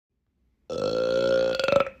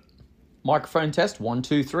Microphone test, 1,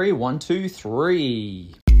 2, 3, 1, 2,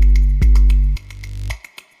 3.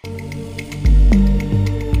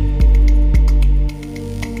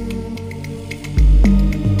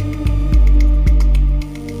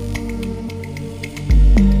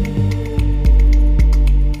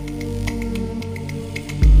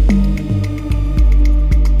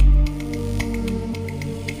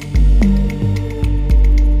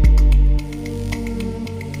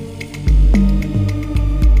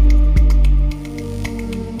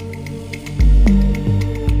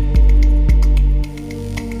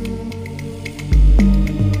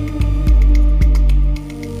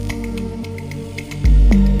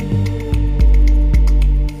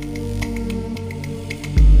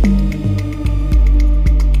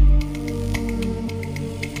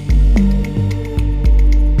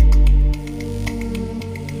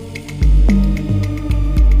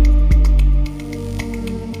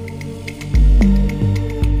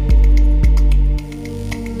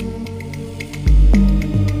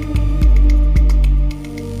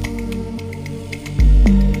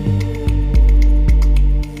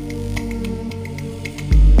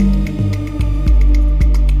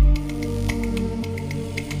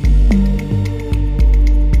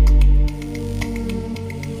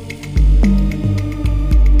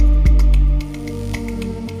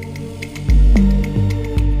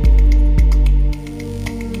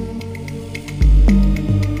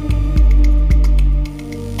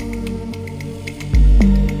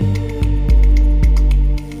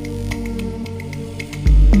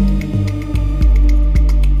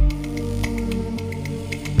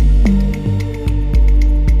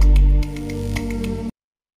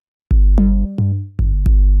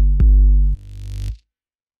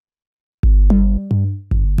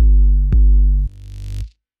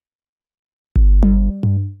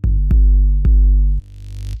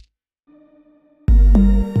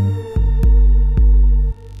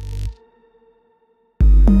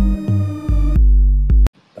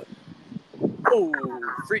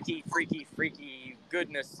 Freaky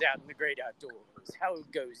goodness out in the great outdoors. How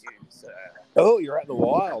goes you, sir? Oh, you're out in the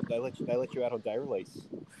wild. They let you out on day release.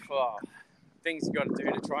 Oh, things you got to do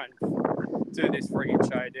to try and do this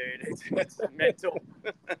friggin' show, dude. It's mental.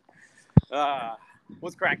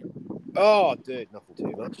 What's cracking? Oh, dude, nothing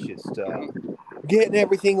too much. Just getting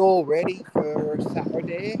everything all ready for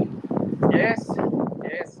Saturday. Yes. What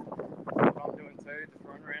I'm doing too, just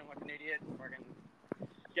running around like an idiot, friggin'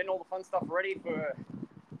 getting all the fun stuff ready for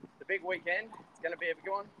the big weekend. It's going to be a big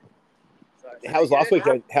one. So, How's last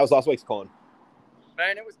week's con?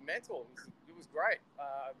 Man, it was mental. It was great.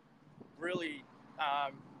 Really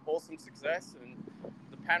awesome success, and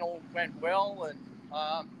the panel went well, and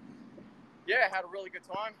had a really good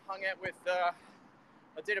time. Hung out with, I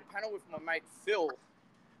did a panel with my mate Phil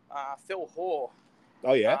Hoare.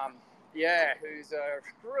 Oh yeah? Who's a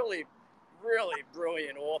really, really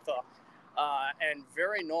brilliant author and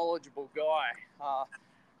very knowledgeable guy.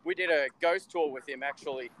 We did a ghost tour with him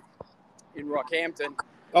actually in Rockhampton.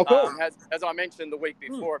 Oh, cool. As I mentioned the week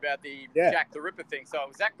before about the Jack the Ripper thing. So it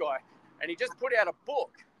was that guy. And he just put out a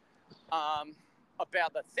book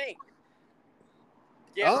about the thing.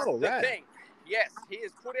 Yes, the thing. Yes, he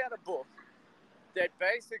has put out a book that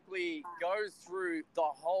basically goes through the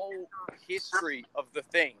whole history of the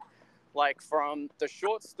thing. Like from the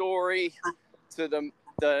short story to the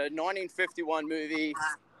 1951 movie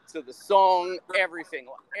to the song, everything.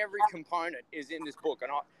 Like every component is in this book.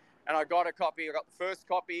 And I got a copy. I got the first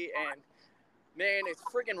copy, and man, it's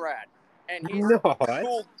friggin' rad. And he's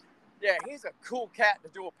cool. Yeah, he's a cool cat to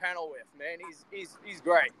do a panel with, man. He's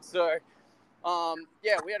great. So,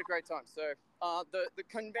 we had a great time. So, the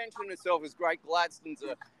convention itself is great. Gladstone's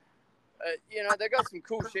they got some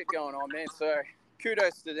cool shit going on, man. So,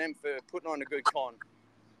 kudos to them for putting on a good con.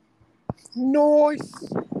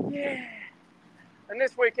 Nice. Yeah. And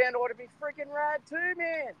this weekend ought to be freaking rad too,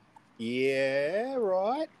 man. Yeah,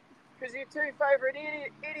 right. Because your two favourite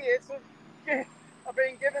idiots have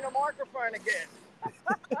been given a microphone again.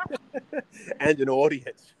 And an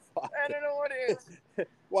audience. And an audience.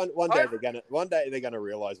 One day they're gonna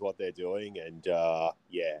realize what they're doing, and Well,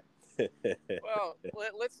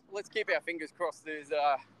 let's keep our fingers crossed. There's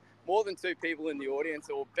more than two people in the audience,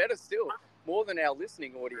 or better still, more than our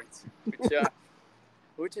listening audience,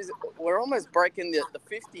 which is we're almost breaking the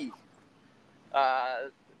 50.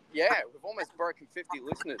 We've almost broken 50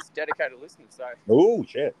 listeners, dedicated listeners. So. Oh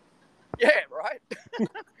shit. Yeah, right.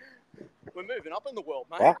 We're moving up in the world,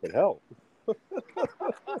 mate. Fucking hell.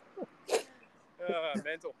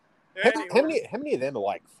 Mental. How many of them are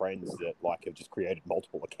like friends that like have just created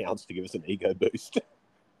multiple accounts to give us an ego boost?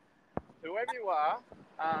 Whoever you are,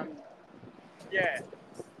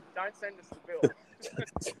 Don't send us the bill.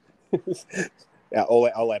 Yeah,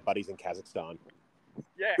 all our buddies in Kazakhstan.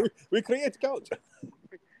 Yeah. We create goats.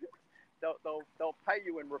 They'll pay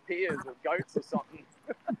you in repairs or goats or something.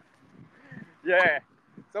 Yeah.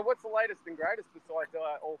 So what's the latest and greatest besides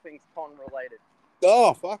all things con related?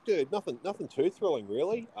 Oh fuck, dude, nothing too thrilling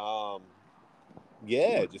really.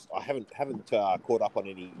 Yeah, just I haven't caught up on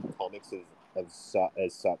any comics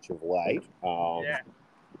as such of late. Yeah.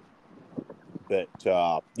 But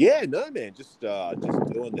yeah, no man, just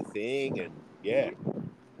doing the thing, and yeah.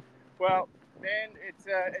 Well, man, it's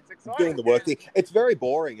exciting. Doing the work thing. It's very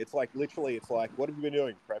boring. It's like literally, it's like, what have you been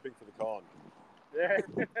doing? Prepping for the con. Yeah.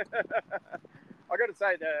 I got to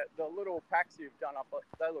say the little packs you've done up,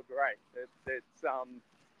 they look great. It's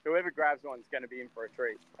whoever grabs one's going to be in for a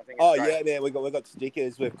treat. I think. It's great. Yeah, man, we got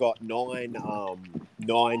stickers. We've got nine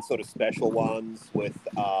sort of special ones with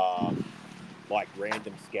like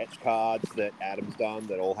random sketch cards that Adam's done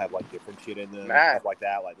that all have like different shit in them, and stuff like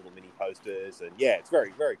that, like little mini posters, and yeah, it's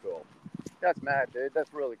very, very cool. That's mad, dude.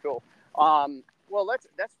 That's really cool. Well,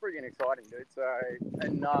 that's freaking exciting, dude. So,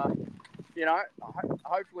 and you know,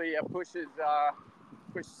 hopefully it pushes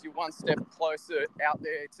you one step closer out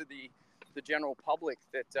there to the general public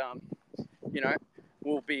that you know,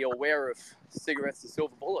 will be aware of cigarettes and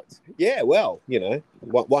silver bullets. Yeah, well, you know,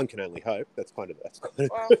 one can only hope. That's kind of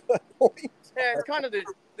well, the point. Yeah, it's kind of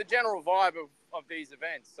the general vibe of these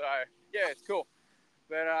events. So yeah, it's cool.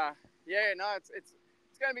 But yeah, no, it's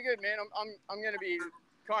gonna be good, man. I'm gonna be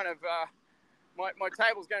kind of my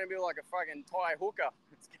table's gonna be like a fucking Thai hooker.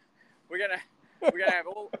 We're gonna have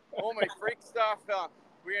all my freak stuff.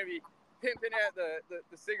 We're gonna be pimping out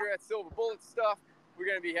the cigarette silver bullet stuff. We're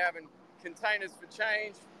gonna be having containers for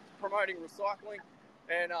change, promoting recycling,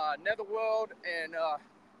 and Netherworld, and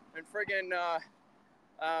friggin'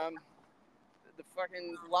 the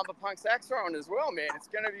fucking Lumberpunks Axron as well, man. It's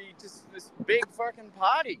gonna be just this big fucking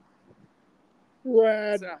party.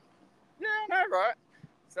 Rad. So, yeah, I know, right?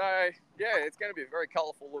 So yeah, it's gonna be a very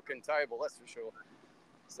colourful looking table, that's for sure.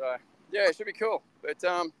 So yeah, it should be cool. But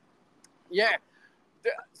yeah.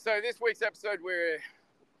 So this week's episode,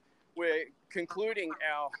 we're concluding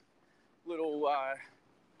our little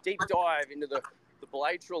deep dive into the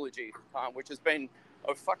Blade trilogy, which has been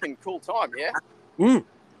a fucking cool time. Yeah.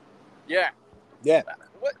 Yeah. Yeah.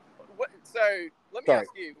 What? So let me ask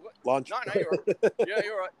you. Lunch. No, you're right. Yeah,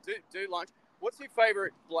 you're right. Do lunch. What's your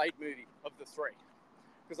favorite Blade movie of the three?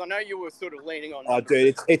 Because I know you were sort of leaning on. Oh,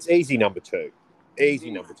 dude, it's easy number two.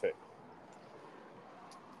 Easy number two.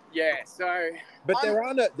 Yeah. So. But there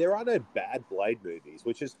are no bad Blade movies,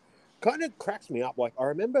 which is kind of cracks me up. Like I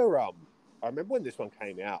remember when this one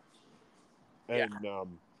came out, and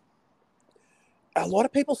a lot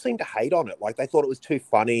of people seem to hate on it. Like they thought it was too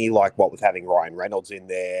funny, like what with having Ryan Reynolds in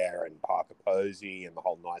there and Parker Posey and the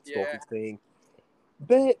whole Night Stalker thing.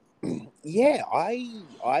 But yeah,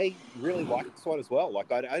 I really like this one as well.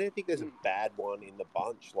 Like I don't think there's a bad one in the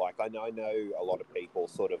bunch. Like I know a lot of people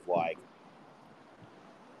sort of like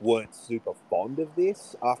weren't super fond of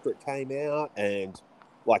this after it came out, and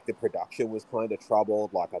like the production was kind of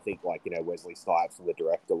troubled. Like I think like, you know, Wesley Snipes and the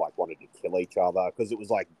director like wanted to kill each other because it was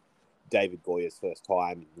like David Goya's first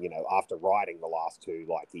time, you know, after writing the last two,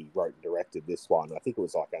 like he wrote and directed this one. I think it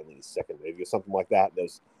was like only his second movie or something like that.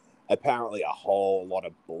 There's apparently a whole lot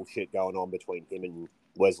of bullshit going on between him and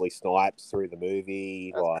Wesley Snipes through the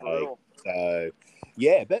movie. That's like brutal. So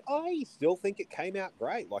yeah, but I still think it came out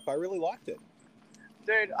great. Like I really liked it.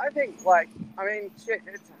 Dude, I think, like, I mean, shit,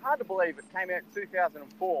 it's hard to believe it came out in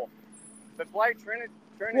 2004. But Blade Trinity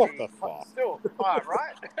What the fuck? Still hard,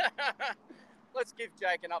 right? Let's give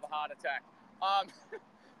Jake another heart attack.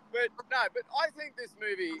 But I think this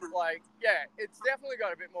movie, like, yeah, it's definitely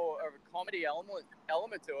got a bit more of a comedy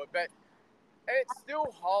element to it, but it still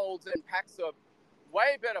holds and packs a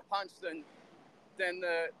way better punch than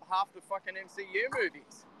the half the fucking MCU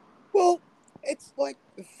movies. Well, it's like,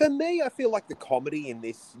 for me, I feel like the comedy in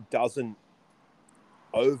this doesn't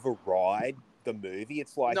override the movie.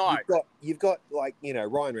 It's like, you've got like, you know,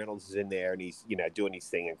 Ryan Reynolds is in there and he's, you know, doing his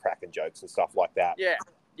thing and cracking jokes and stuff like that. Yeah.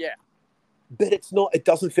 But it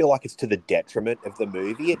doesn't feel like it's to the detriment of the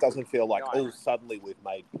movie. It doesn't feel like, suddenly we've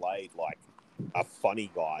made Blade like a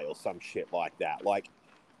funny guy or some shit like that. Like,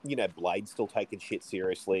 you know, Blade's still taking shit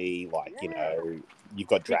seriously. Like, you know, you've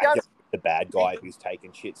got Dracula, the bad guy who's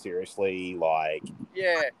taking shit seriously. Like,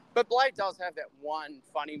 yeah, but Blade does have that one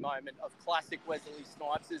funny moment of classic Wesley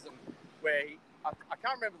Snipesism where I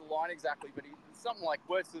can't remember the line exactly, but it's something like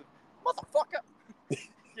words of motherfucker.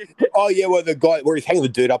 Oh yeah, well the guy where he's hanging the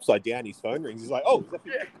dude upside down, his phone rings. He's like, "Oh,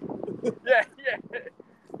 is that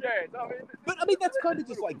But I mean, that's kind of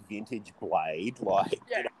just like vintage Blade, like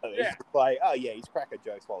it's like, oh yeah, he's cracking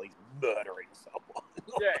jokes while he's murdering someone.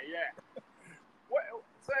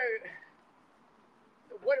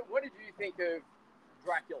 What did you think of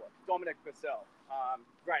Dracula, Dominic Purcell?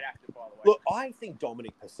 Great actor, by the way. Look, I think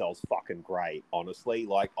Dominic Purcell's fucking great, honestly.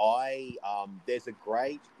 Like, there's a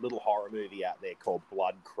great little horror movie out there called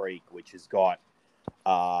Blood Creek, which has got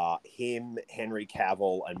him, Henry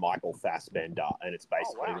Cavill, and Michael Fassbender, and it's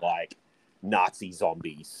basically like Nazi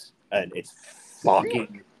zombies, and it's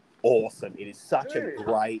fucking awesome. It is such a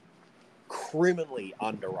great, criminally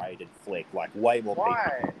underrated flick. Like, way more people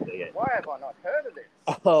see it. Why have I not heard of this?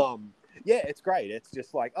 Yeah, it's great. It's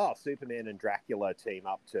just like, oh, Superman and Dracula team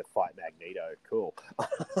up to fight Magneto. Cool.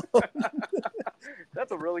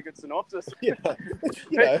 That's a really good synopsis. Yeah,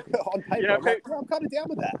 on paper, I'm kind of down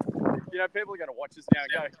with that. People are going to watch this now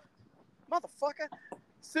and go, motherfucker,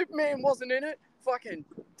 Superman wasn't in it. Fucking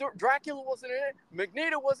Dracula wasn't in it.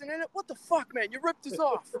 Magneto wasn't in it. What the fuck, man? You ripped us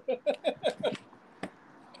off.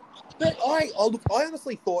 But I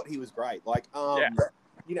honestly thought he was great. Like,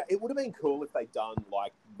 it would have been cool if they'd done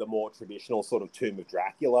like the more traditional sort of Tomb of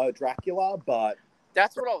Dracula, but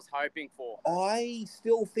that's what I was hoping for. I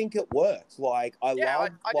still think it works. Like, I do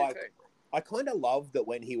too. I kind of love that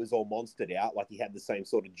when he was all monstered out, like he had the same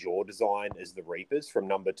sort of jaw design as the Reapers from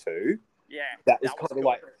number 2. Yeah, that was kind of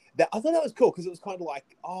like that. I thought that was cool because it was kind of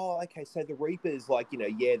like, oh, okay, so the Reapers, like,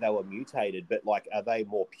 they were mutated, but like, are they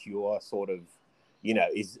more pure sort of?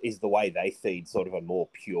 Is the way they feed sort of a more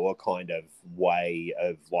pure kind of way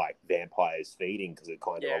of like vampires feeding, because it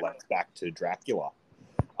kind of relates back to Dracula.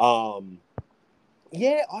 I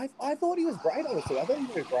thought he was great, honestly. I thought he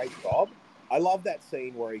did a great job. I love that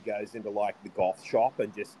scene where he goes into like the goth shop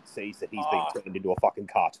and just sees that he's been turned into a fucking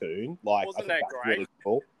cartoon. Like, wasn't that great? Really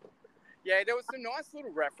cool. Yeah, there was some nice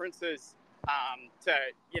little references to,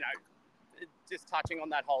 just touching on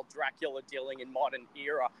that whole Dracula dealing in modern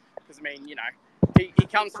era. Because, I mean, he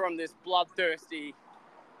comes from this bloodthirsty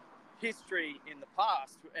history in the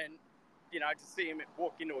past, and to see him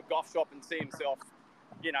walk into a goth shop and see himself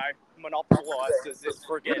monopolized as this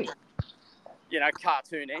friggin'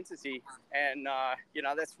 cartoon entity, and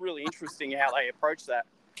that's really interesting how they approach that.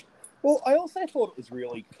 Well, I also thought it was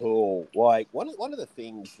really cool. Like, one of the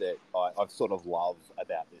things that I've sort of loved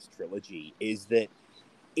about this trilogy is that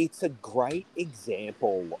it's a great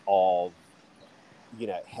example of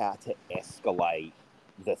how to escalate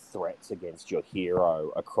the threats against your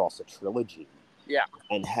hero across a trilogy. Yeah.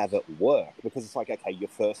 And have it work. Because it's like, okay, your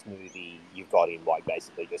first movie, you've got him like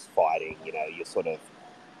basically just fighting, your sort of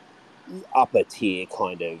upper tier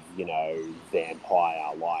kind of,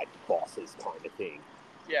 vampire like bosses kind of thing.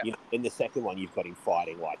 Yeah. In the second one, you've got him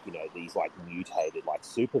fighting like, these like mutated like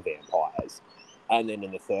super vampires. And then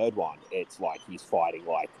in the third one, it's like he's fighting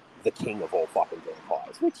like the king of all fucking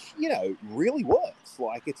vampires, which, really works.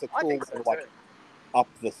 Like, it's a cool way to like up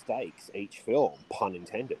the stakes each film, pun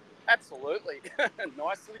intended. Absolutely.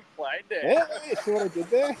 Nicely played there. Yeah, see what I did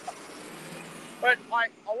there? But I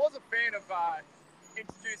was a fan of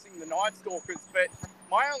introducing the Night Stalkers, but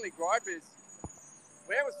my only gripe is,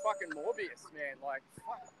 where was fucking Morbius, man? Like,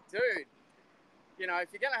 fuck, dude. If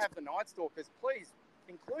you're going to have the Night Stalkers, please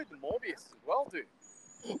include the Morbius as well, dude.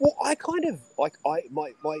 Well, I kind of like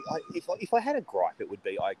if I had a gripe, it would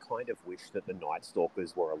be I kind of wish that the Night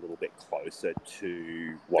Stalkers were a little bit closer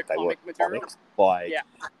to what they were in comics. Like,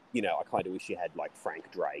 I kind of wish you had like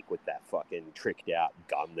Frank Drake with that fucking tricked out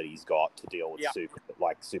gun that he's got to deal with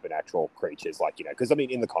supernatural creatures. Like, because I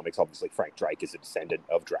mean, in the comics, obviously Frank Drake is a descendant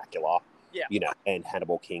of Dracula. Yeah. And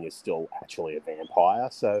Hannibal King is still actually a vampire.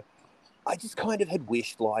 So I just kind of had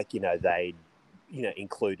wished they'd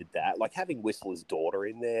included that. Like, having Whistler's daughter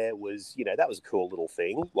in there was, that was a cool little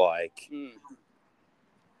thing. Like,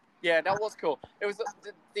 yeah, that was cool. It was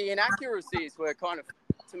the inaccuracies were kind of,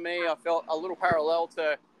 to me, I felt a little parallel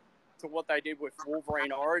to what they did with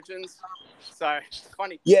Wolverine Origins. So it's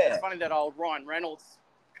funny. Yeah, it's funny that old Ryan Reynolds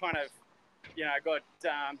kind of, got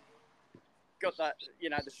that,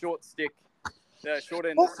 the short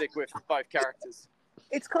end of the stick with both characters.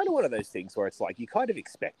 It's kind of one of those things where it's like you kind of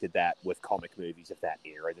expected that with comic movies of that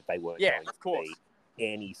era, that they weren't going to be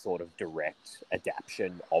any sort of direct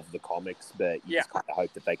adaptation of the comics, but you just kind of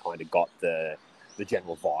hope that they kind of got the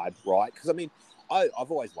general vibe right. Because I mean,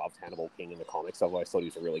 I've always loved Hannibal King in the comics. I've always thought he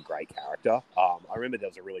was a really great character. I remember there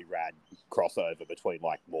was a really rad crossover between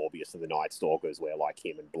like Morbius and the Night Stalkers, where like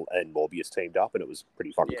him and Morbius teamed up, and it was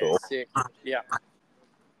pretty fucking cool. Sick.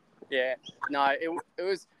 Yeah, no, it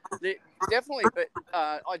was definitely, but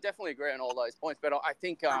I definitely agree on all those points. But I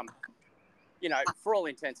think, for all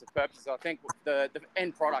intents and purposes, I think the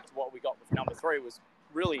end product of what we got with number 3 was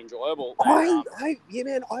really enjoyable. Yeah,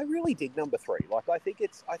 man, I really dig number 3. Like, I think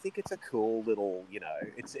it's a cool little, you know,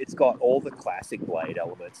 it's got all the classic Blade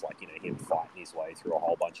elements, like, you know, him fighting his way through a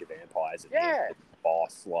whole bunch of vampires and the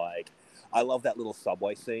boss. Like, I love that little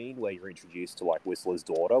subway scene where you're introduced to, like, Whistler's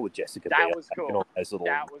daughter with Jessica Biel. That was cool. On those little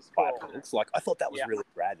platforms. Like, I thought that was really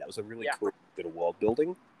rad. That was a really cool bit of world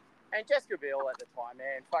building. And Jessica Biel at the time,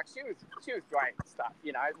 man, fuck, she was great and stuff.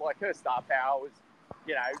 You know, like, her star power was,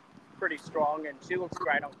 you know, pretty strong, and she looks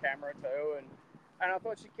great on camera too. And I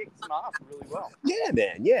thought she kicked some ass really well. Yeah,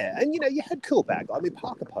 man, yeah. And, you know, you had cool back. I mean,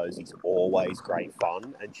 Parker Posey's always great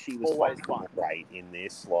fun, and she was always fun. Great in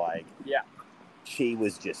this. Like, she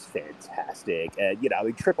was just fantastic. And, you know, I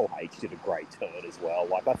mean, Triple H did a great turn as well.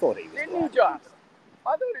 Like, I thought he was Didn't he just?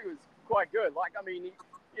 I thought he was quite good. Like, I mean,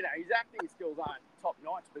 you know, his acting skills aren't top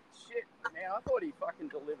notch, but shit, man, I thought he fucking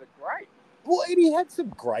delivered great. Well, and he had some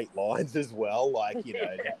great lines as well. Like, you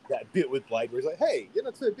know, that bit with Blade where he's like, hey, you're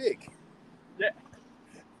not so big. Yeah.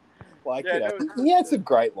 Like, you know, he had some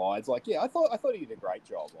great lines. Like, yeah, I thought he did a great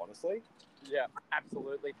job, honestly. Yeah,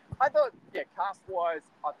 absolutely. I thought, cast-wise,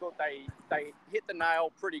 I thought they hit the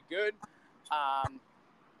nail pretty good.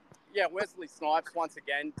 Wesley Snipes, once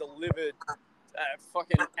again, delivered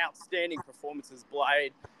fucking outstanding performance as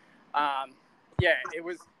Blade. It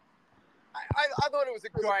was... I thought it was a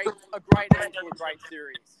great end to a great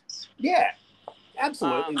series. Yeah,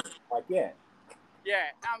 absolutely. Yeah,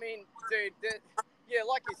 I mean, dude,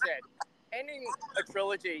 like you said, ending a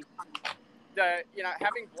trilogy,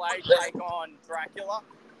 having Blade take on Dracula,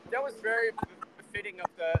 that was very befitting of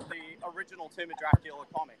the original Tomb of Dracula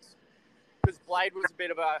comics, because Blade was a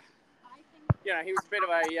bit of a, he was a bit of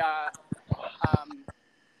a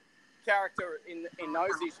character in those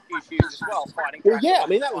issues as well, fighting. Well, yeah, I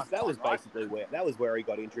mean that was basically where he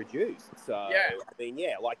got introduced. So I mean,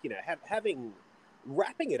 like, you know,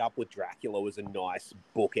 wrapping it up with Dracula was a nice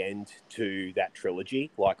bookend to that trilogy.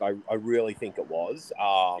 Like, I really think it was.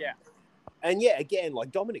 And yeah, again,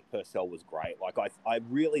 like, Dominic Purcell was great. Like, I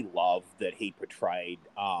really loved that he portrayed.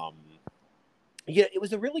 It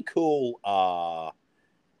was a really cool.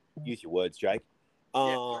 Use your words, Jake.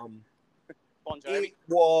 Bon Jovi. It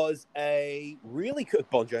was a really good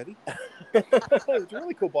Bon Jovi. It was a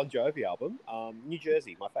really cool Bon Jovi album. New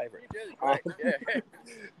Jersey, my favorite. New Jersey, great.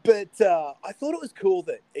 But I thought it was cool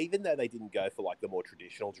that even though they didn't go for, like, the more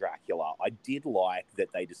traditional Dracula, I did like that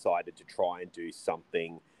they decided to try and do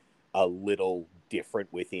something a little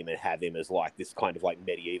different with him and have him as, like, this kind of, like,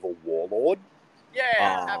 medieval warlord.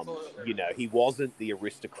 Yeah, absolutely. You know, he wasn't the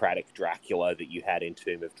aristocratic Dracula that you had in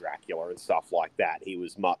Tomb of Dracula and stuff like that. He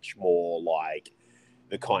was much more like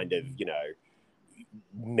the kind of, you know,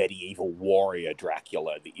 medieval warrior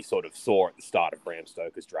Dracula that you sort of saw at the start of Bram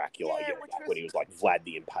Stoker's Dracula, when he was like Vlad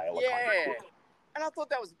the Impaler. Yeah, kind of. And I thought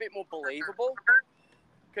that was a bit more believable,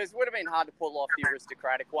 because it would have been hard to pull off the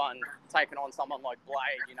aristocratic one taking on someone like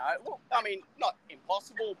Blade, you know. Well, I mean, not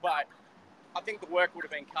impossible, but I think the work would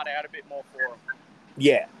have been cut out a bit more for him.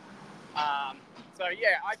 Yeah. I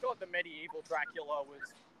thought the medieval Dracula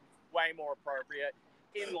was way more appropriate.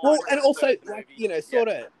 And also, like, you know, sort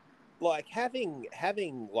of like having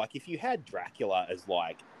like, if you had Dracula as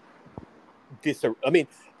like this, I mean,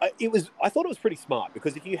 I thought it was pretty smart,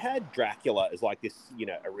 because if you had Dracula as like this, you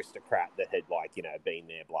know, aristocrat that had, like, you know, been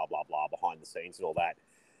there, blah, blah, blah, behind the scenes and all that,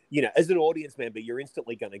 you know, as an audience member, you're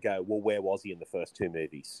instantly going to go, well, where was he in the first 2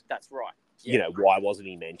 movies? That's right. You know, why wasn't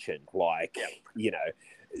he mentioned? Like, you know,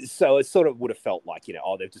 so it sort of would have felt like, you know,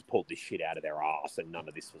 oh, they've just pulled this shit out of their ass and none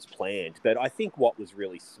of this was planned. But I think what was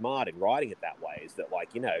really smart in writing it that way is that,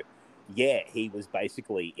 like, you know, he was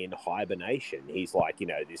basically in hibernation. He's like, you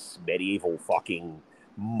know, this medieval fucking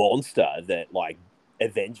monster that, like,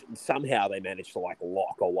 somehow they managed to, like,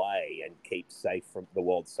 lock away and keep the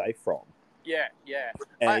world safe from. Yeah.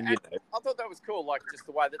 And I thought that was cool, like, just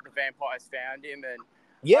the way that the vampires found him, and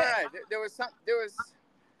there was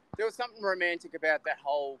something romantic about that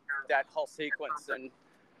whole sequence, and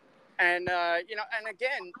you know, and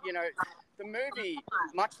again, you know, the movie,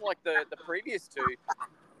 much like the previous two,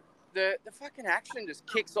 the fucking action just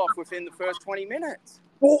kicks off within the first 20 minutes.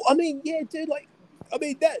 Well, I mean, yeah, dude, like, I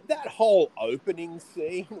mean, that whole opening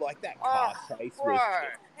scene, like, that car chase was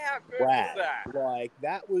how good was that? Like,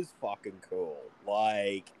 that was fucking cool.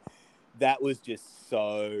 Like, that was just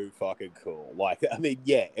so fucking cool. Like, I mean,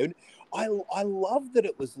 yeah, and I love that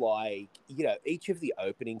it was like, you know, each of the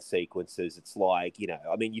opening sequences, it's like, you know,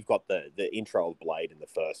 I mean, you've got the intro of Blade in the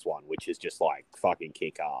first one, which is just like fucking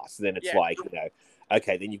kick ass. Then it's like, you know,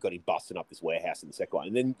 okay, then you've got him busting up this warehouse in the second one,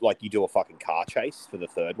 and then, like, you do a fucking car chase for the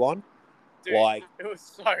third one. Dude, like, it was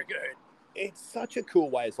so good. It's such a cool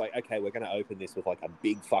way. It's like, okay, we're going to open this with, like, a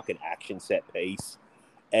big fucking action set piece.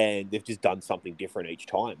 and they've just done something different each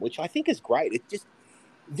time, which I think is great.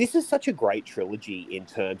 This is such a great trilogy in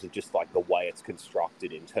terms of just like the way it's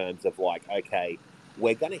constructed, in terms of like, okay,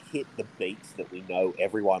 we're going to hit the beats that we know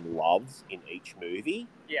everyone loves in each movie.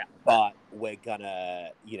 Yeah. But we're going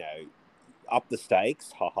to, up the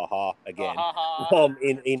stakes, again,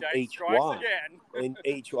 in each one. Again. In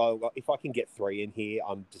each, if I can get 3 in here,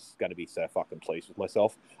 I'm just going to be so fucking pleased with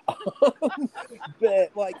myself.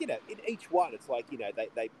 But like, in each one, it's like,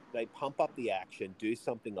 they pump up the action, do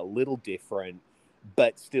something a little different,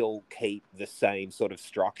 but still keep the same sort of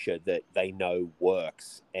structure that they know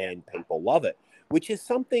works and people love it, which is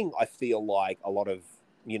something I feel like a lot of,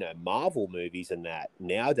 Marvel movies and that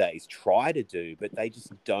nowadays try to do, but they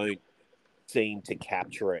just don't seem to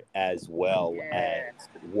capture it as well as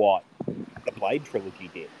what the Blade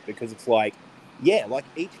trilogy did. Because it's like, like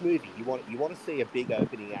each movie, you want to see a big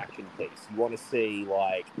opening action piece. You want to see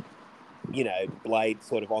like, Blade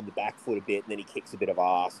sort of on the back foot a bit, and then he kicks a bit of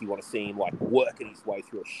ass. You want to see him like working his way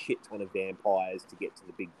through a shit ton of vampires to get to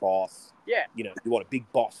the big boss. Yeah. You want a big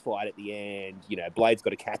boss fight at the end. Blade's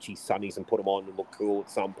got to catch his sunnies and put them on and look cool at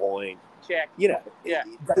some point. Check.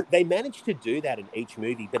 They manage to do that in each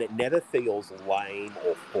movie, but it never feels lame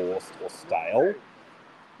or forced or stale. No.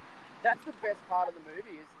 That's the best part of the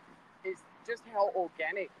movie is just how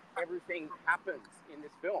organic everything happens in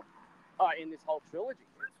this film, in this whole trilogy.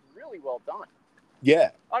 It's really well done.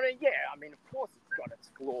 Yeah. I mean, of course it's got its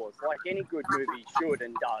flaws, like any good movie should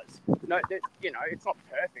and does. No, it's not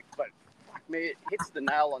perfect, but fuck me, it hits the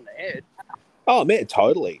nail on the head. Oh, man,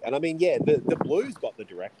 totally. And I mean, the Blue's got the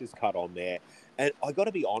director's cut on there. And I got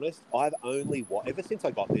to be honest, I've only ever since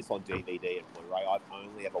I got this on DVD and Blu-ray, I've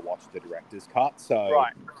only ever watched the director's cut. So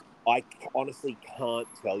right. I honestly can't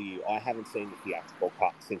tell you. I haven't seen the theatrical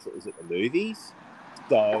cut since it was at the movies.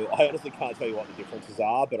 So I honestly can't tell you what the differences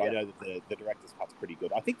are, but I know that the director's cut's pretty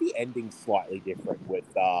good. I think the ending's slightly different with,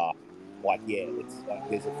 it's like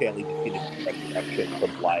there's a fairly definitive resurrection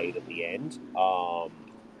from Blade at the end.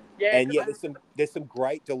 There's some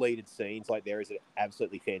great deleted scenes. Like there is an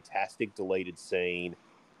absolutely fantastic deleted scene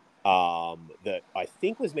that I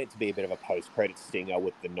think was meant to be a bit of a post-credit stinger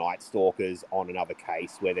with the Night Stalkers on another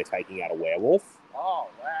case where they're taking out a werewolf. Oh,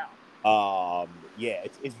 wow.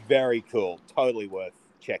 It's very cool. Totally worth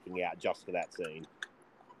checking out just for that scene.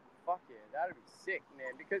 Fuck yeah, that'd be sick,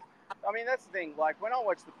 man. Because, I mean, that's the thing. Like, when I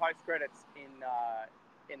watched the post-credits in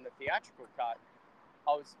the theatrical cut,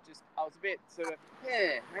 I was a bit sort of,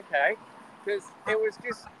 okay. Because it was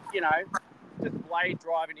just, just Blade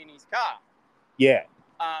driving in his car. Yeah.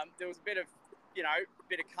 There was a bit of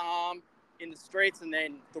calm in the streets, and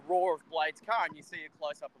then the roar of Blade's car, and you see a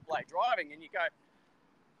close-up of Blade driving, and you go,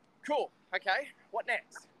 cool, okay, what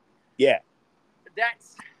next? Yeah.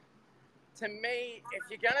 That's, to me, if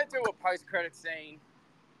you're going to do a post-credit scene,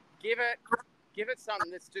 give it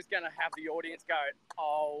something that's just going to have the audience go,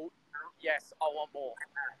 oh, yes, I want more.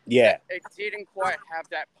 Yeah. It didn't quite have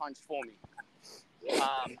that punch for me.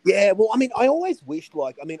 Well, I mean, I always wished,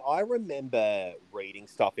 I remember reading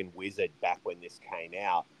stuff in Wizard back when this came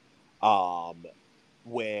out,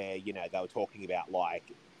 where, they were talking about, when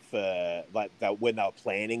they were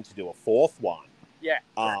planning to do a fourth one. Yeah.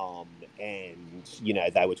 And, they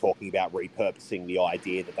were talking about repurposing the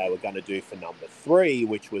idea that they were going to do for number 3,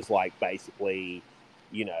 which was, basically,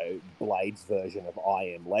 Blade's version of I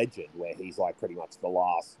Am Legend, where he's, pretty much the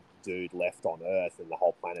last dude left on Earth and the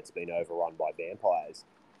whole planet's been overrun by vampires.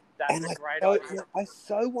 That's a great idea. I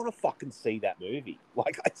so want to fucking see that movie.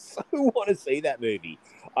 I so want to see that movie.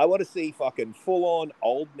 I want to see fucking full-on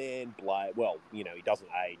old man Blade. Well, he doesn't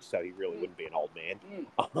age, so he really wouldn't be an old man.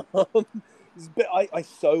 But I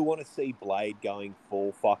so want to see Blade going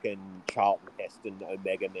full fucking Charlton Heston,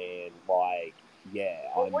 Omega Man. I'm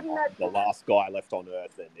the last guy left on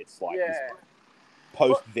Earth, and it's this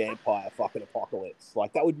post-vampire fucking apocalypse.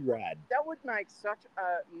 That would be rad. That would make such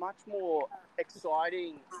a much more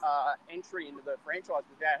exciting entry into the franchise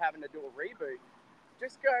without having to do a reboot.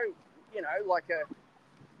 Just go,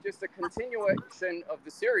 just a continuation of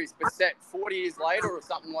the series, but set 40 years later or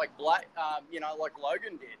something like like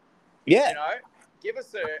Logan did. Yeah. Give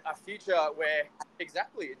us a future where,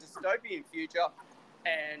 exactly, a dystopian future,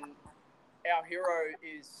 and our hero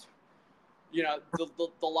is, the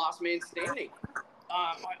last man standing.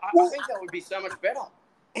 I think that would be so much better.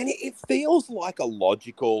 And it feels like a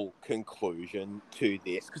logical conclusion to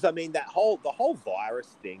this, because I mean the whole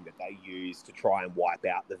virus thing that they use to try and wipe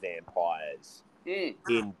out the vampires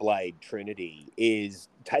in Blade Trinity is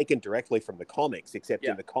taken directly from the comics, except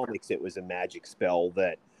in the comics it was a magic spell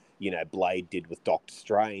that Blade did with Doctor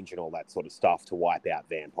Strange and all that sort of stuff to wipe out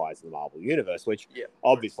vampires in the Marvel Universe, which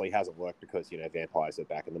obviously hasn't worked because, vampires are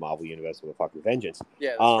back in the Marvel Universe with a fucking vengeance.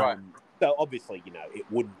 Yeah, that's right. So obviously, it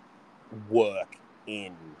wouldn't work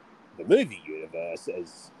in the movie universe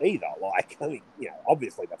as either. Like, I mean,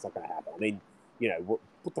 obviously that's not going to happen. I mean,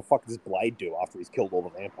 what the fuck does Blade do after he's killed all the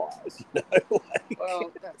vampires?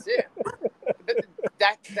 Well, that's it. But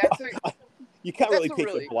that's you can't really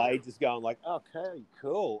picture Blade just going like, okay,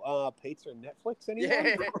 cool. Pizza and Netflix, anyone?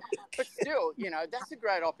 Yeah, but still, that's a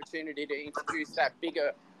great opportunity to introduce that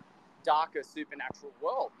bigger, darker supernatural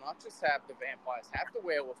world. Not just have the vampires, have the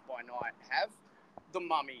werewolf by night, have the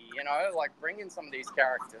mummy. Like bring in some of these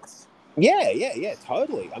characters. Yeah,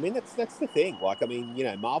 totally. I mean, that's the thing. Like, I mean,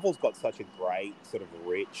 Marvel's got such a great sort of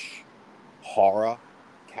rich horror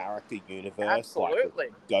character universe. Absolutely.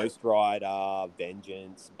 Like Ghost Rider,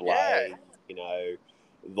 Vengeance, Blade,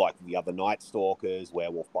 like the other Night Stalkers,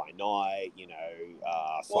 Werewolf by Night,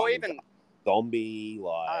 even Zombie,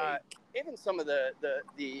 like even some of the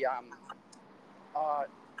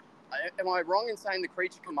am I wrong in saying the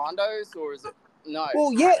Creature Commandos, or is it no?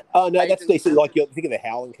 Well, yeah. No, that's decent. Like you're thinking of the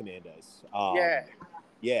Howling Commandos.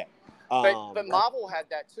 Yeah. But Marvel had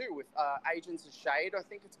that too with Agents of Shade, I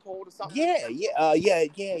think it's called, or something. Yeah.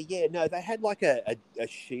 No, they had like a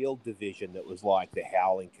Shield division that was like the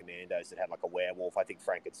Howling Commandos that had like a werewolf. I think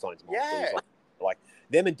Frankenstein's monster was like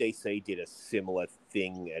them and DC did a similar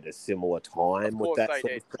thing at a similar time with that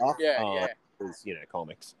sort of stuff. Yeah. It was,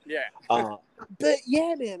 comics. Yeah. But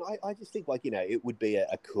yeah, man, I just think like, it would be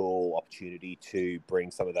a cool opportunity to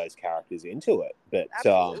bring some of those characters into it. But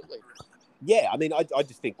absolutely. Yeah, I mean, I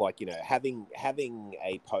just think like, having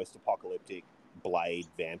a post-apocalyptic Blade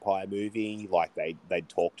vampire movie like they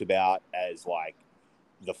talked about as like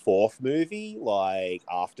the fourth movie, like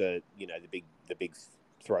after, the big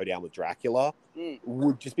throwdown with Dracula,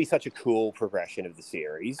 would just be such a cool progression of the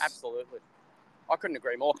series. Absolutely. I couldn't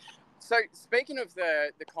agree more. So speaking of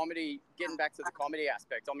the comedy, getting back to the comedy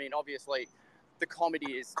aspect, I mean, obviously the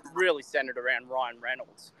comedy is really centered around Ryan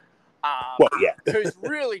Reynolds. Who's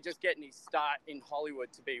really just getting his start in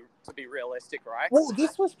Hollywood to be realistic, right? Well,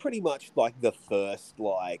 this was pretty much like the first,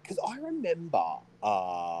 like, because I remember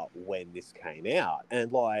when this came out,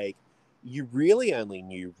 and like you really only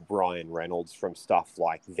knew Ryan Reynolds from stuff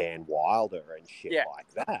like Van Wilder and shit like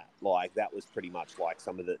that. Like that was pretty much like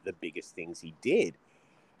some of the biggest things he did.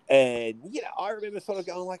 And, I remember sort of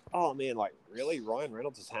going like, oh, man, like, really? Ryan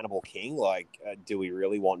Reynolds is Hannibal King? Like, do we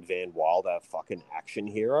really want Van Wilder fucking action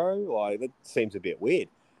hero? Like, that seems a bit weird.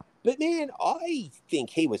 But, man, I think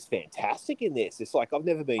he was fantastic in this. It's like, I've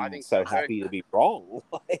never been so happy to be wrong.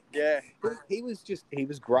 Like, he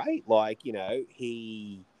was great. Like,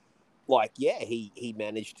 he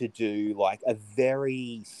managed to do, like, a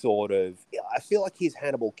very sort of, I feel like his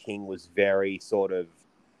Hannibal King was very sort of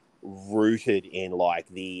rooted in like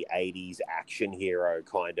the 80s action hero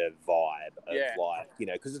kind of vibe of like,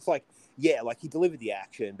 because it's like, like he delivered the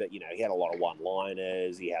action, but he had a lot of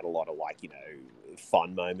one-liners, he had a lot of like,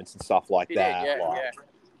 fun moments and stuff like that.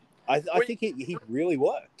 I think he really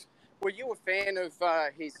worked. Were you a fan of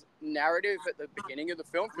his narrative at the beginning of the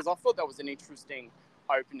film? Because I thought that was an interesting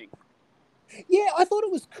opening. Yeah, I thought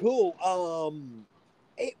it was cool.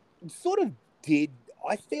 It sort of did.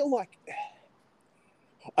 I feel like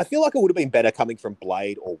it would have been better coming from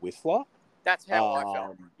Blade or Whistler. That's how I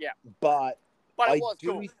felt. Yeah. But it was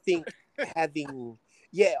cool. think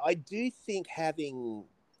having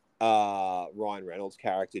Ryan Reynolds'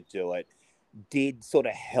 character do it did sort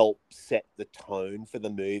of help set the tone for the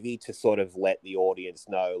movie to sort of let the audience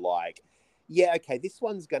know, like, okay, this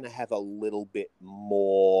one's going to have a little bit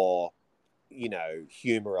more,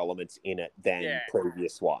 humor elements in it than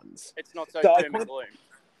previous ones. It's not so doom and gloom.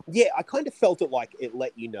 Yeah, I kind of felt it like it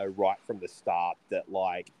let you know right from the start that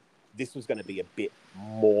like this was going to be a bit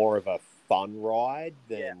more of a fun ride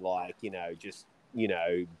than like, just,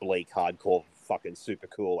 bleak, hardcore, fucking super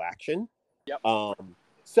cool action. Yep.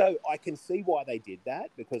 So I can see why they did that,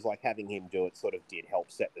 because like having him do it sort of did help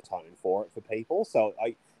set the tone for it for people. So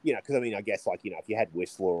because I mean, I guess like, if you had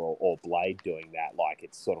Whistler or Blade doing that, like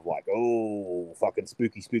it's sort of like, oh, fucking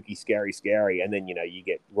spooky, scary. And then, you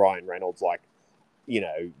get Ryan Reynolds like,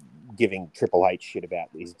 giving Triple H shit about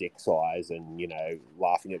his dick size and,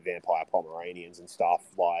 laughing at vampire Pomeranians and stuff.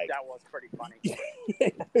 Like that was pretty funny.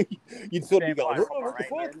 You'd sort of be going, oh, what the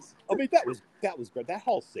fuck? I mean, that was great. That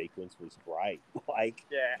whole sequence was great. Like,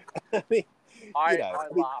 I mean, I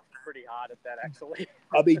laughed pretty hard at that, actually.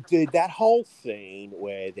 I mean, dude, that whole scene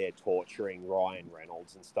where they're torturing Ryan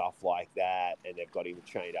Reynolds and stuff like that, and they've got him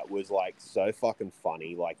chained up, was like so fucking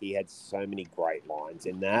funny. Like, he had so many great lines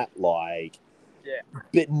in that. Like,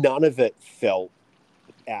 but none of it felt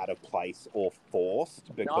out of place or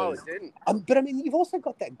forced. Because, no, it didn't. But I mean, you've also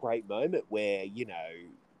got that great moment where, you know,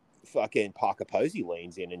 fucking Parker Posey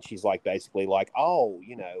leans in and she's like, basically like, oh,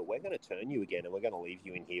 you know, we're going to turn you again and we're going to leave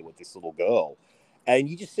you in here with this little girl. And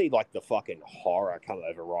you just see like the fucking horror come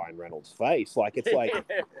over Ryan Reynolds' face. Like, it's like,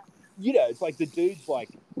 you know, it's like the dude's like,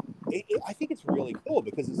 I think it's really cool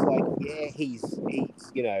because it's like, yeah, he's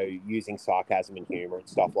you know, using sarcasm and humor and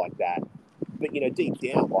stuff like that. But, you know, deep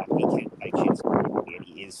down, like, he can't take shit and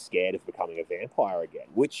he is scared of becoming a vampire again,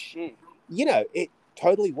 which, you know, it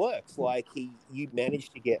totally works. Like, you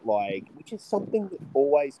managed to get, like, which is something that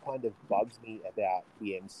always kind of bugs me about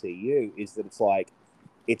the MCU, is that it's like,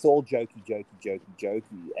 it's all jokey,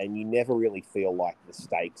 and you never really feel like the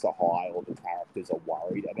stakes are high or the characters are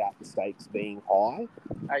worried about the stakes being high.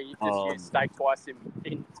 You just used steak twice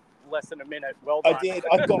in less than a minute. Well done. I did.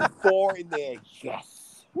 I've got 4 in there.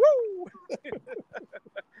 Yes. Woo!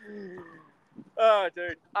 Oh,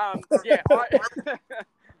 dude. Yeah, I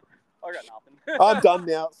got nothing. I'm done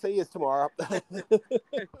now. See you tomorrow.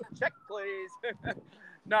 Check, please.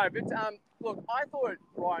 No, but look, I thought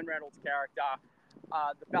Ryan Reynolds' character,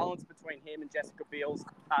 the balance between him and Jessica Biel's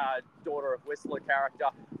daughter of Whistler character,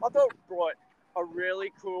 I thought brought a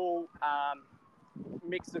really cool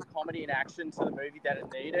mix of comedy and action to the movie that it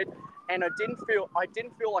needed, and I didn't feel like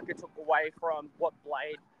it took away from what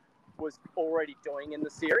Blade was already doing in the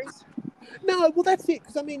series. No, well, that's it.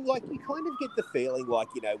 Because I mean, like, you kind of get the feeling, like,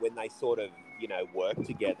 you know, when they sort of, you know, work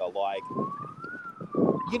together, like,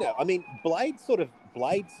 you know, I mean, Blade is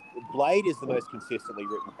the most consistently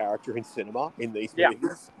written character in cinema in these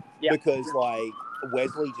movies, because like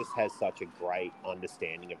Wesley just has such a great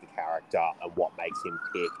understanding of the character and what makes him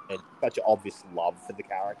tick, and such an obvious love for the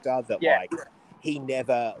character that like he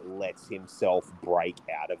never lets himself break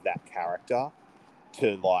out of that character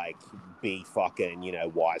to like be fucking, you know,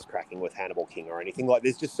 wisecracking with Hannibal King or anything. Like,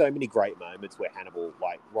 there's just so many great moments where Hannibal,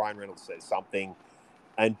 like, Ryan Reynolds says something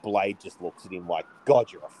and Blade just looks at him like,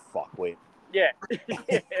 God, you're a fuckwit. Yeah.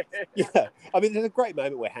 Yeah. I mean, there's a great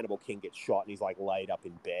moment where Hannibal King gets shot and he's like laid up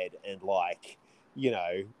in bed and like, you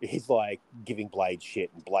know, he's like giving Blade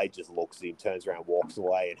shit and Blade just looks at him, turns around, walks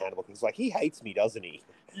away, and Hannibal King's like, he hates me, doesn't he?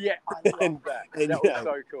 Yeah, I love that. And, that was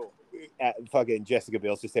so cool. Fucking Jessica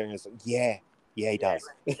Biel's just there and it's like, yeah, he does.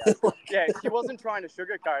 Yeah, she wasn't trying to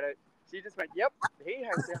sugarcoat it. She just went, yep, he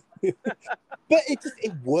hates you. But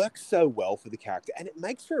it works so well for the character, and it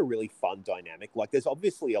makes for a really fun dynamic. Like, there's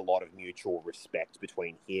obviously a lot of mutual respect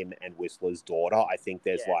between him and Whistler's daughter. I think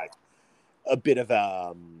there's like a bit of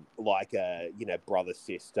like a, you know, brother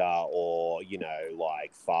sister or, you know,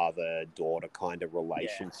 like father daughter kind of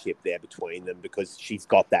relationship there between them, because she's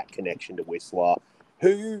got that connection to Whistler,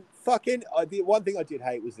 who fucking, the one thing I did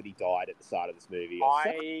hate was that he died at the start of this movie.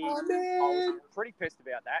 I was pretty pissed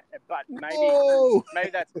about that, but maybe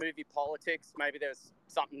that's movie politics. Maybe there's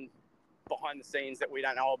something behind the scenes that we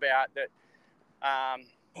don't know about that.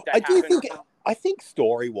 I think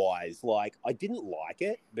story-wise, like, I didn't like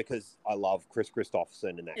it because I love Chris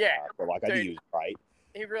Christopherson and that character. Like, I think he was great.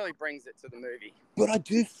 He really brings it to the movie. But I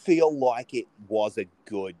do feel like it was a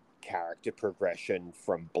good character progression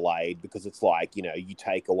from Blade, because it's like, you know, you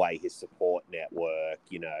take away his support network,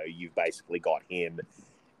 you know, you've basically got him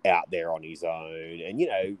out there on his own, and, you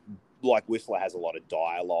know, like, Whistler has a lot of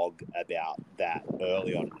dialogue about that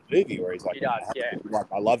early on in the movie where he's like, like,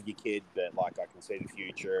 I love you, kid, but like, I can see the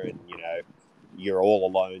future, and, you know, you're all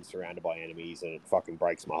alone surrounded by enemies and it fucking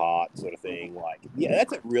breaks my heart, sort of thing. Like, yeah,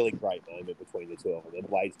 that's a really great moment between the two of them, and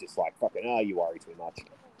Blade's just like, fucking, you worry too much.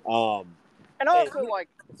 And I also I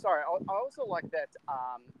also like that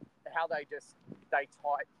how they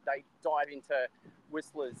dive into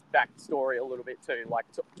Whistler's backstory a little bit too, like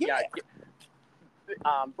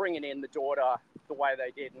bringing in the daughter the way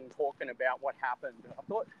they did and talking about what happened. I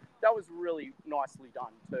thought that was really nicely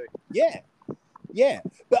done too. Yeah,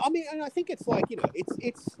 but I mean, and I think it's like, you know,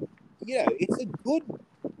 it's you know, it's a good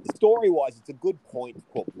story-wise, it's a good point to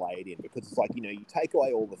put Blade in, because it's like, you know, you take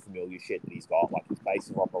away all the familiar shit that he's got, like his base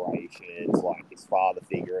of operations, like his father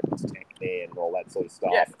figure of his tech man and all that sort of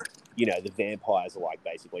stuff. Yeah. You know, the vampires are like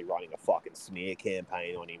basically running a fucking smear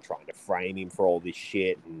campaign on him, trying to frame him for all this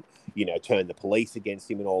shit and, you know, turn the police against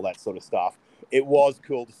him and all that sort of stuff. It was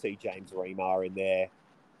cool to see James Remar in there.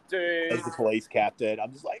 Dude, as the police captain.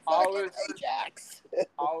 I'm just like, Ajax.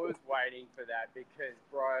 I was waiting for that because,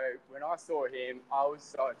 bro, when I saw him, I was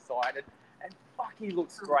so excited. And fuck, he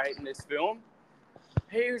looks great in this film.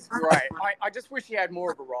 He was great. I just wish he had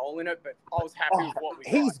more of a role in it, but I was happy with what we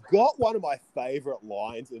got. He's got one of my favourite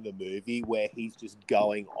lines in the movie where he's just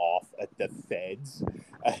going off at the feds.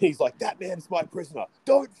 And he's like, that man's my prisoner.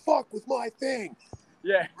 Don't fuck with my thing.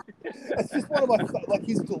 Yeah. It's just one of my... Like,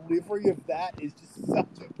 his delivery of that is just such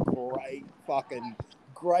a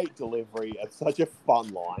great delivery of such a fun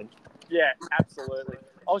line. Yeah, absolutely.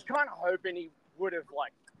 I was kind of hoping he would have,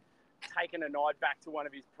 like, taken a nod back to one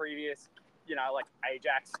of his previous... you know, like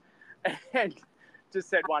Ajax, and just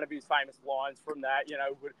said one of his famous lines from that, you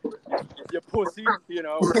know, you pussy, you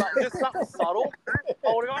know, just something subtle.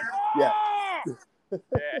 I would have gone, oh!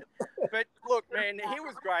 Yeah. But look, man, he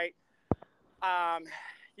was great.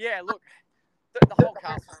 Yeah, look, the whole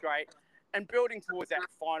cast was great. And building towards that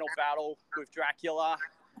final battle with Dracula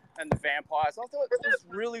and the vampires, I thought it was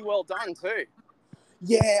really well done too.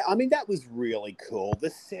 Yeah, I mean, that was really cool. The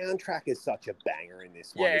soundtrack is such a banger in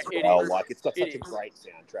this one as well. Like, it's got such a great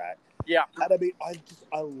soundtrack. Yeah. And I mean,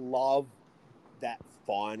 I love that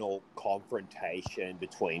final confrontation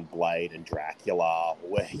between Blade and Dracula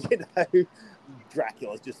where, you know,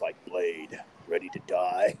 Dracula's just like, Blade, ready to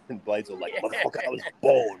die? And Blade's all like, motherfucker, I was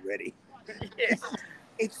born ready. Yeah.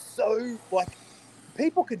 It's so, like...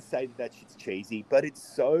 People can say that shit's cheesy, but it's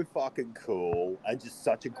so fucking cool and just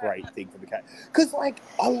such a great thing for the cat. Because, like,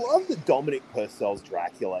 I love that Dominic Purcell's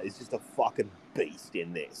Dracula is just a fucking beast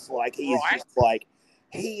in this. Like, he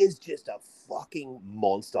is just a fucking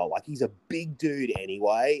monster. Like, he's a big dude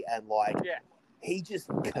anyway, and, like, he just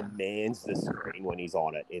commands the screen when he's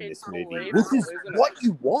on it in this movie. Which is what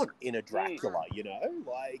you want in a Dracula, you know?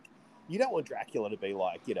 Like, you don't want Dracula to be,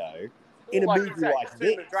 like, you know, in a movie like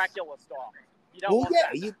this. Dracula style. You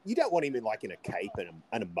don't want him in like in a cape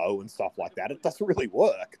and a mo and stuff like that. It doesn't really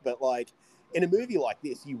work. But like in a movie like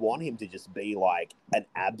this, you want him to just be like an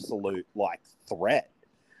absolute like threat.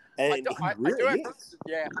 And he really is.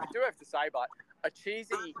 I do have to say, but a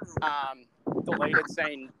cheesy deleted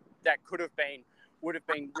scene that would have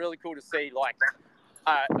been really cool to see, like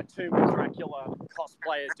a Tomb of Dracula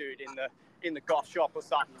cosplayer dude in the goth shop or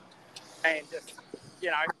something, and just, you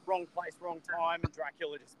know, wrong place, wrong time, and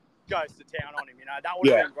Dracula just goes to town on him, you know. That would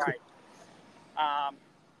have been great.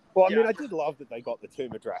 Well, I mean, I did love that they got the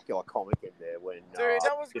Tomb of Dracula comic in there when that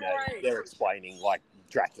was great. Know, they're explaining like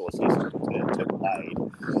Dracula's history to Blade.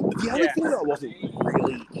 But the only thing that I wasn't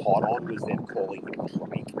really hot on was them calling him a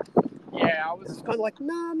freak. Yeah, I was kind of like,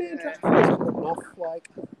 nah, man, Dracula's good enough. Like,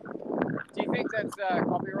 do you think that's a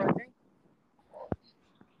copyright thing?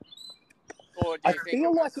 Or do you think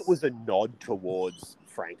feel like it was a nod towards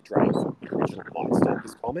Frank Drake from the original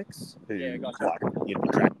Mindstalkers comics, who like, you know,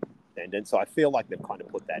 Dracula descendant. So I feel like they've kind of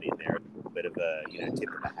put that in there, a little bit of a, you know, tip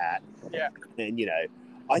of the hat. Yeah. And, you know,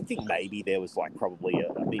 I think maybe there was like probably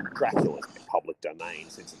I mean, Dracula's in public domain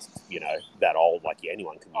since it's, you know, that old, like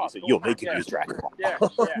anyone can use it. Cool. You and me can use Dracula. Yeah.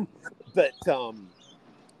 But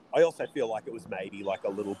I also feel like it was maybe like a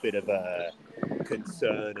little bit of a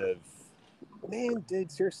concern of, man,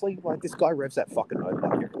 dude, seriously, like this guy revs that fucking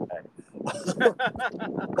motorbike every day.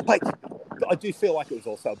 Like, I do feel like it was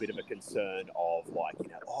also a bit of a concern of like, you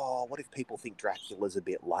know, oh, what if people think Dracula's a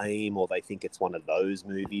bit lame, or they think it's one of those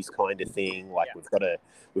movies kind of thing? Like we've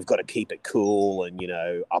got to keep it cool and, you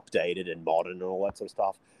know, updated and modern and all that sort of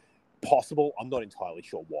stuff. Possible. I'm not entirely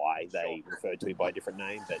sure why they referred to him by a different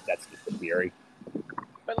name, but that's just the theory.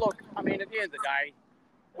 But look, I mean, at the end of the day,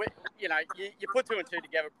 you know, you put two and two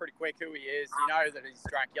together pretty quick who he is. You know that he's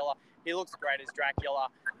Dracula. He looks great as Dracula.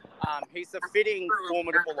 He's a fitting,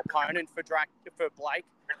 formidable opponent for Blade,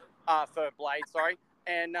 sorry.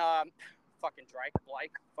 And fucking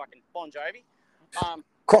Blake, fucking Bon Jovi.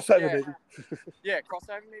 Crossover movie. Yeah,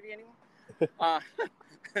 crossover movie, anyone?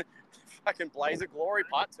 Fucking Blaze of Glory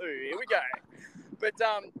Part 2. Here we go. But,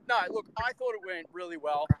 no, look, I thought it went really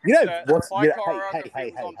well. You know,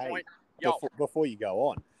 hey. Before you go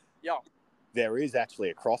on, there is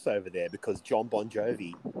actually a crossover there because John Bon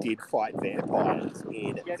Jovi did fight vampires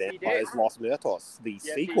in Vampires Los Muertos, the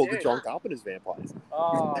sequel to John Carpenter's Vampires.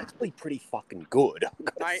 Oh. It's actually pretty fucking good.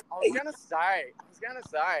 Mate, I was gonna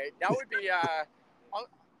say that would be.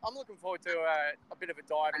 I'm looking forward to a bit of a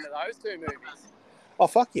dive into those two movies. Oh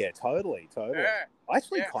fuck yeah, totally. Yeah. I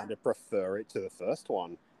actually kind of prefer it to the first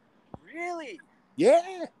one. Really?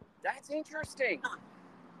 Yeah. That's interesting.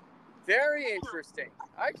 Very interesting.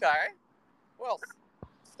 Okay. Well,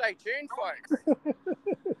 stay tuned, folks.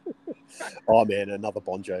 Oh, man, another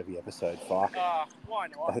Bon Jovi episode. Fuck. Why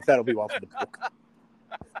not? That'll be one for the book.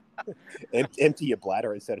 Empty your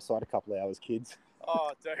bladder and set aside a couple of hours, kids.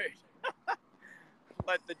 Oh, dude.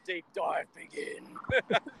 Let the deep dive begin.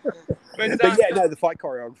 But yeah, no, the fight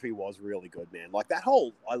choreography was really good, man. Like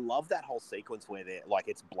I love that whole sequence where they're like,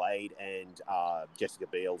 it's Blade and Jessica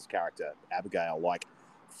Biel's character Abigail, like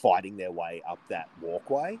fighting their way up that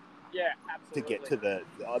walkway. Yeah, absolutely. To get to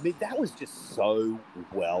I mean, that was just so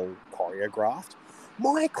well choreographed.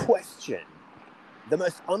 My question, the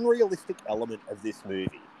most unrealistic element of this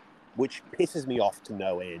movie, which pisses me off to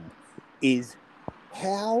no end, is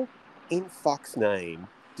how in fuck's name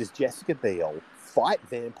does Jessica Biel fight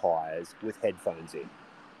vampires with headphones in?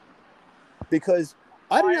 Because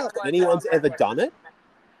I don't know if anyone's ever done it.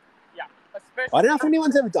 Yeah, especially. I don't know if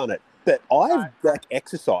anyone's ever done it, but I've like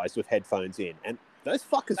exercised with headphones in, and those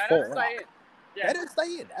fuckers fall out. Yeah. They don't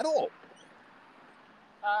stay in at all.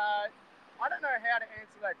 I don't know how to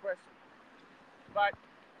answer that question, but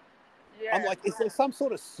yeah. I'm like, is there some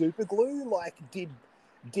sort of super glue? Like, did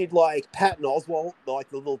like Patton Oswalt, like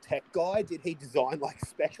the little tech guy, did he design like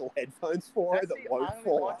special headphones for her that won't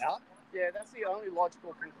fall out? Yeah, that's the only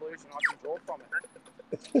logical conclusion I can draw from it.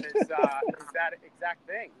 Is that exact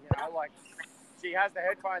thing? You know, like she has the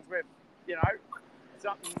headphones with, you know,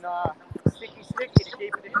 something sticky to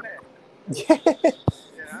keep it in there. Yeah, you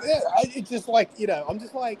know? Yeah. It's just like, you know, I'm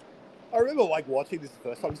just like, I remember like watching this the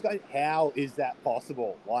first time. Just going, how is that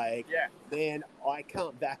possible? Like, man, I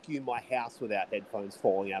can't vacuum my house without headphones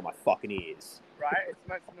falling out of my fucking ears. Right, it's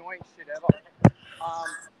the most annoying shit ever.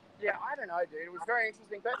 Yeah, I don't know, dude. It was very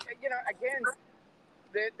interesting, but you know, again,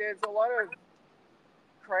 there's a lot of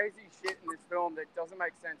crazy shit in this film that doesn't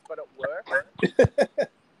make sense, but it works.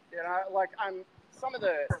 You know, like some of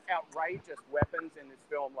the outrageous weapons in this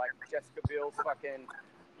film, like Jessica Biel's fucking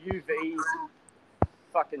UV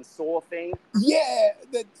fucking saw thing. Yeah,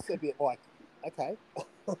 that's a bit like, okay.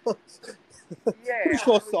 Yeah. Pretty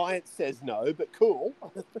sure science says no, but cool.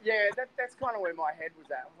 Yeah, that's kind of where my head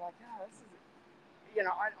was at. I was like, oh, this is, you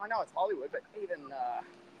know, I know it's Hollywood, but even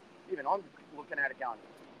I'm looking at it going,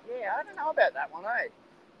 yeah, I don't know about that one, eh?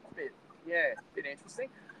 A bit interesting.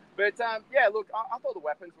 But yeah, look, I thought the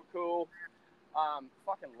weapons were cool.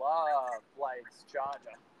 Fucking love Blade's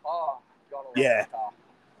Charger. Oh, gotta love that car.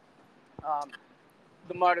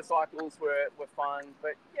 The motorcycles were fun,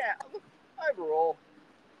 but yeah, look, overall,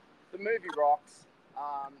 the movie rocks.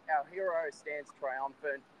 Our hero stands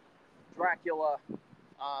triumphant. Dracula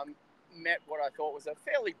met what I thought was a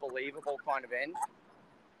fairly believable kind of end.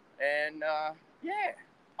 And yeah,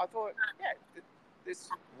 I thought, this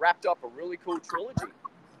wrapped up a really cool trilogy.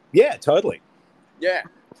 Yeah, totally. Yeah.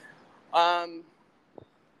 Yeah.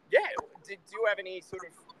 Did you have any sort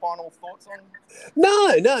of final thoughts on?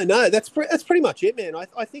 No. That's pretty much it, man.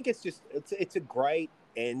 I think it's a great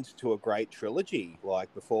end to a great trilogy.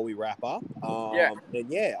 Like before we wrap up, and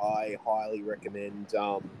yeah, I highly recommend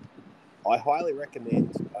owning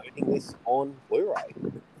this on Blu-ray.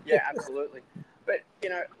 Yeah, absolutely. But you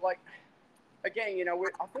know, like again, you know,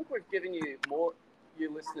 I think we've given you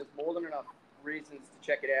listeners more than enough reasons to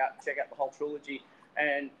check it out. Check out the whole trilogy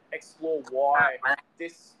and explore why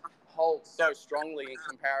this holds so strongly in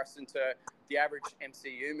comparison to the average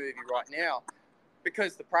MCU movie right now,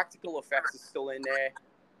 because the practical effects are still in there.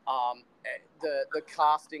 The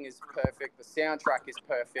casting is perfect. The soundtrack is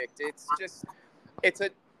perfect.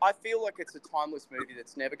 I feel like it's a timeless movie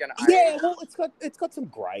that's never going to age. Yeah, well, it's got some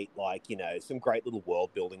great, like, you know, some great little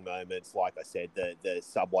world building moments. Like I said, the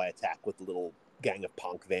subway attack with the little gang of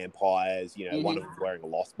punk vampires. You know, one of them wearing a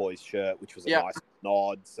Lost Boys shirt, which was a nice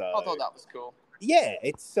nod. So I thought that was cool. Yeah,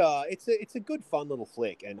 it's a good, fun little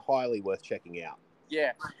flick and highly worth checking out.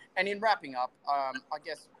 Yeah, and in wrapping up, I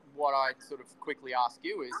guess what I'd sort of quickly ask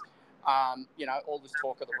you is, you know, all this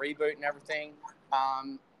talk of the reboot and everything,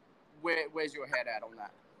 where's your head at on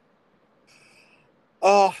that?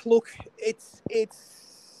 Look, it's.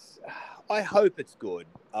 I hope it's good.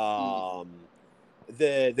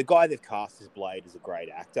 The guy they've cast as Blade is a great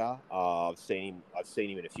actor. I've seen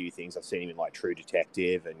him in a few things. I've seen him in like True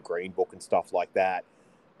Detective and Green Book and stuff like that.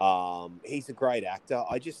 He's a great actor.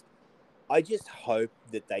 I just hope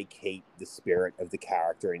that they keep the spirit of the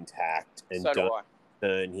character intact and don't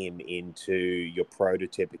turn him into your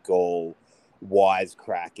prototypical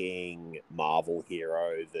wisecracking Marvel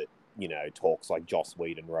hero that, you know, talks like Joss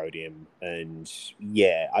Whedon wrote him. And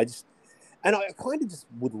yeah, I kind of just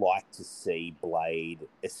would like to see Blade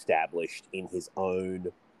established in his own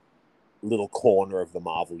little corner of the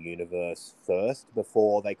Marvel universe first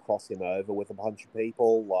before they cross him over with a bunch of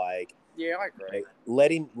people. Like, yeah, I agree.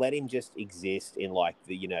 Let him just exist in like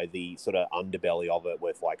the, you know, the sort of underbelly of it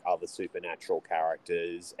with like other supernatural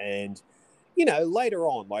characters, and, you know, later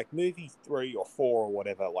on, like movie 3 or 4 or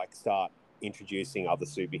whatever, like start introducing other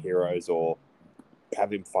superheroes or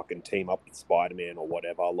have him fucking team up with Spider-Man or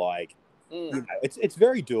whatever. Like, you know, it's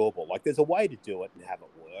very doable. Like, there's a way to do it and have it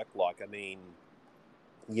work. Like, I mean,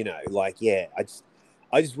 you know, like, yeah, I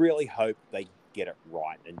just really hope they get it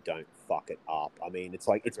right and don't fuck it up. I mean, it's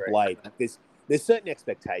like, it's Blade. There's certain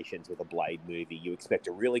expectations with a Blade movie. You expect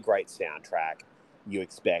a really great soundtrack. You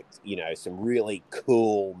expect, you know, some really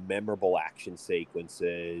cool, memorable action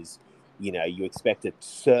sequences. You know, you expect a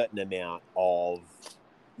certain amount of,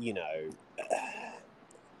 you know,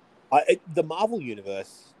 the Marvel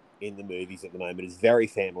universe in the movies at the moment is very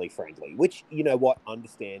family friendly, which, you know what,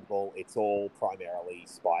 understandable. It's all primarily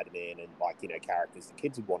Spider-Man and, like, you know, characters the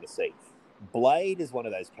kids would want to see. Blade is one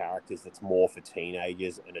of those characters that's more for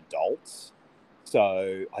teenagers and adults.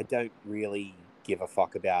 So I don't really give a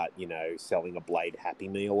fuck about, you know, selling a Blade Happy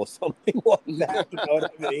Meal or something like that. You know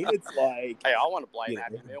what I mean? It's like, hey, I want a Blade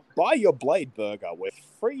Happy Meal. Buy your Blade burger with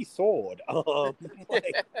free sword.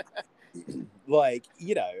 Like,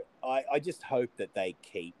 you know, I just hope that they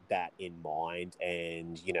keep that in mind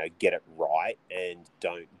and, you know, get it right and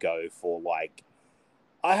don't go for, like,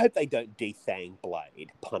 I hope they don't defang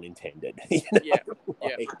Blade, pun intended. You know?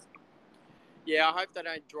 Yeah, I hope they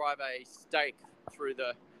don't drive a stake through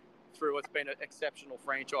what's been an exceptional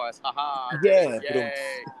franchise. Haha. Yeah.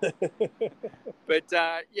 But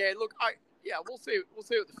yeah, look, we'll see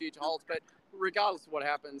what the future holds. But regardless of what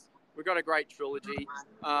happens, we've got a great trilogy.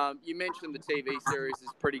 You mentioned the TV series is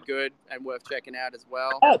pretty good and worth checking out as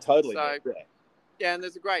well. Oh, totally. So, yeah, and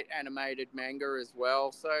there's a great animated manga as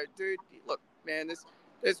well. So, dude, look, man,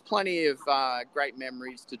 there's plenty of great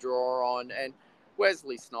memories to draw on. And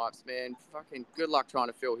Wesley Snipes, man, fucking good luck trying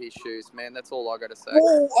to fill his shoes, man. That's all I got to say.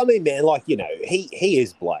 Well, I mean, man, like, you know, he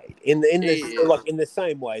is Blade in the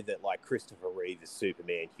same way that, like, Christopher Reeve is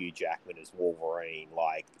Superman, Hugh Jackman is Wolverine.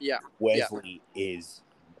 Like, Wesley is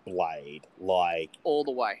Blade, like, all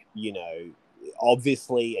the way. You know,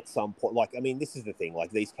 obviously at some point, like, I mean, this is the thing,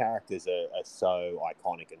 like, these characters are so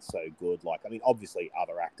iconic and so good. Like, I mean, obviously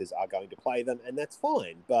other actors are going to play them, and that's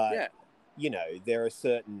fine. But you know, there are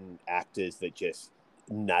certain actors that just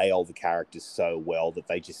nail the characters so well that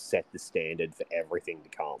they just set the standard for everything to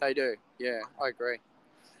come. They do. Yeah, I agree.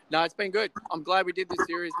 No, it's been good. I'm glad we did this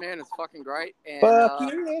series, man. It's fucking great.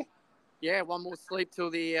 And yeah, one more sleep till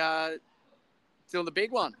the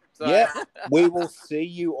big one. So. Yeah, we will see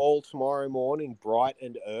you all tomorrow morning, bright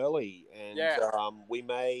and early, and we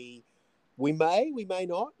may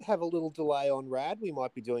not have a little delay on Rad. We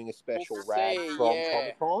might be doing a special Rad from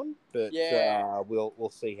Comic-Con, but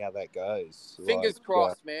we'll see how that goes. Fingers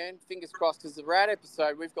crossed, man. Fingers crossed, because the Rad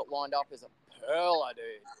episode we've got lined up is a pearler,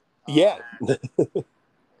 dude.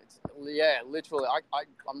 Literally.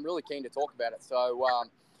 I'm really keen to talk about it. So,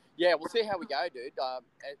 we'll see how we go, dude.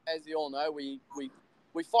 As you all know, we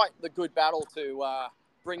fight the good battle to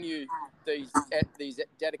bring you these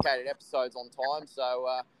dedicated episodes on time.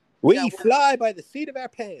 So we fly by the seat of our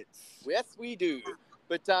pants. Yes, we do.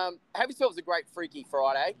 But have yourselves a great Freaky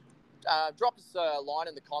Friday. Drop us a line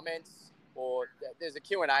in the comments, or there's a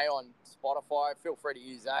Q&A on Spotify. Feel free to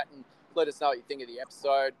use that and let us know what you think of the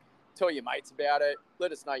episode. Tell your mates about it.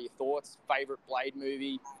 Let us know your thoughts, favorite Blade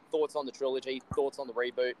movie, thoughts on the trilogy, thoughts on the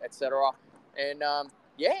reboot, etc. And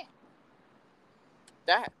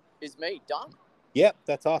that is me done. Yep,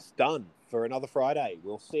 that's us done for another Friday.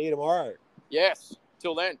 We'll see you tomorrow. Yes.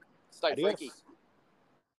 Till then, stay Adios. freaky.